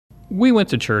We went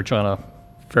to church on a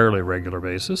fairly regular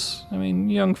basis. I mean,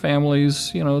 young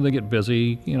families, they get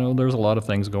busy, there's a lot of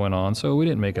things going on, so we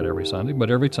didn't make it every Sunday,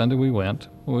 but every Sunday we went.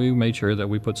 We made sure that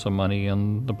we put some money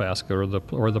in the basket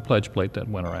or the pledge plate that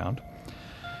went around.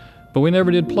 But we never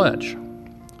did pledge.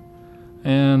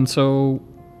 And so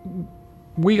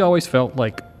we always felt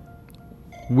like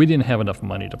we didn't have enough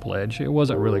money to pledge. It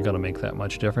wasn't really going to make that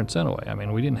much difference anyway. I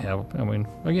mean,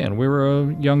 again, we were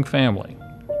a young family,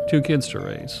 2 kids to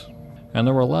raise. And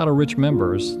there were a lot of rich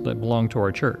members that belonged to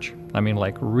our church. I mean,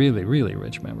 like really, really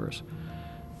rich members.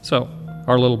 So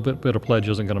our little bit of pledge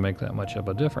isn't going to make that much of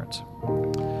a difference.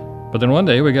 But then one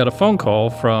day we got a phone call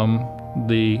from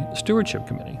the Stewardship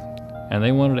Committee, and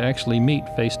they wanted to actually meet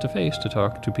face-to-face to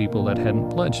talk to people that hadn't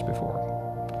pledged before.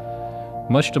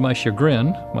 Much to my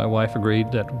chagrin, my wife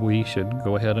agreed that we should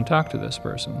go ahead and talk to this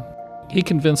person. He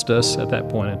convinced us at that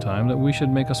point in time that we should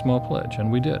make a small pledge,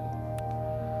 and we did.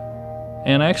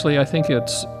 And actually, I think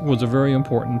it was a very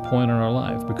important point in our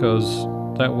life because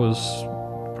that was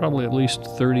probably at least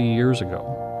 30 years ago.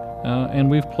 And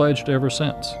we've pledged ever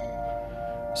since.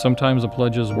 Sometimes the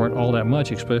pledges weren't all that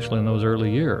much, especially in those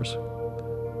early years.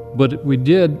 But we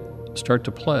did start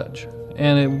to pledge,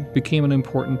 and it became an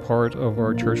important part of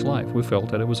our church life. We felt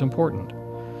that it was important.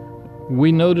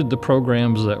 We noted the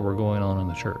programs that were going on in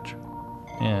the church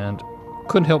and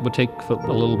couldn't help but take a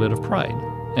little bit of pride.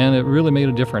 And it really made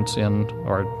a difference in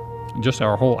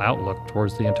our whole outlook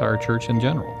towards the entire church in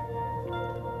general.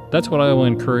 That's what I will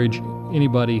encourage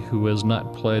anybody who has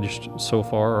not pledged so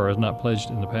far or has not pledged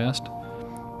in the past.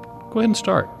 Go ahead and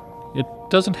start. It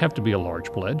doesn't have to be a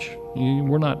large pledge.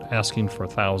 We're not asking for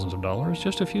thousands of dollars,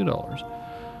 just a few dollars.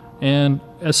 And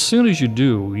as soon as you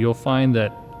do, you'll find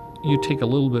that you take a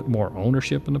little bit more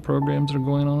ownership in the programs that are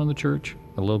going on in the church,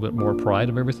 a little bit more pride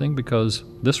of everything, because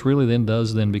this really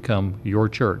does become your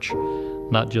church,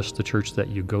 not just the church that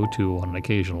you go to on an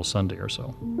occasional Sunday or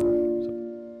so.